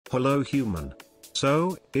Hello human.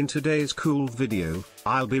 So, in today's cool video,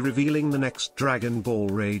 I'll be revealing the next Dragon Ball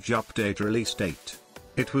Rage update release date.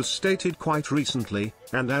 It was stated quite recently,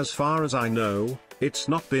 and as far as I know, it's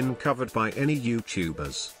not been covered by any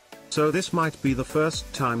YouTubers. So this might be the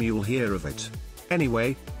first time you'll hear of it.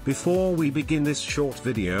 Anyway, before we begin this short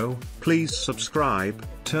video, please subscribe,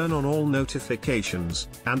 turn on all notifications,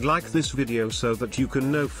 and like this video so that you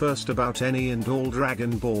can know first about any and all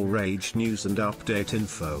Dragon Ball Rage news and update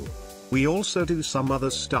info. We also do some other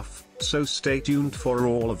stuff, so stay tuned for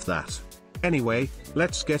all of that. Anyway,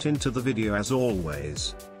 let's get into the video as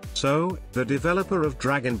always. So, the developer of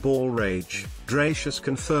Dragon Ball Rage, Dracious,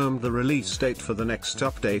 confirmed the release date for the next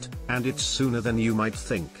update, and it's sooner than you might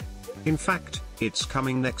think. In fact, it's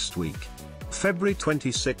coming next week. February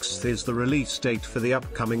 26th is the release date for the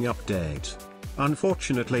upcoming update.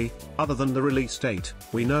 Unfortunately, other than the release date,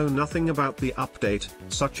 we know nothing about the update,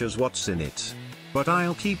 such as what's in it. But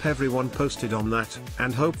I'll keep everyone posted on that,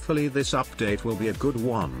 and hopefully this update will be a good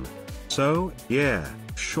one. So, yeah,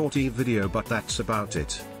 shorty video, but that's about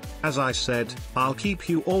it. As I said, I'll keep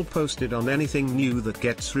you all posted on anything new that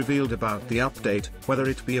gets revealed about the update, whether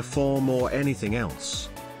it be a form or anything else.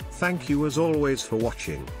 Thank you as always for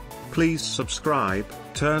watching. Please subscribe,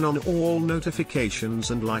 turn on all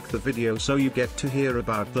notifications and like the video so you get to hear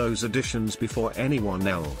about those additions before anyone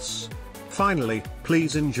else. Finally,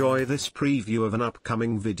 please enjoy this preview of an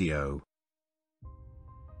upcoming video.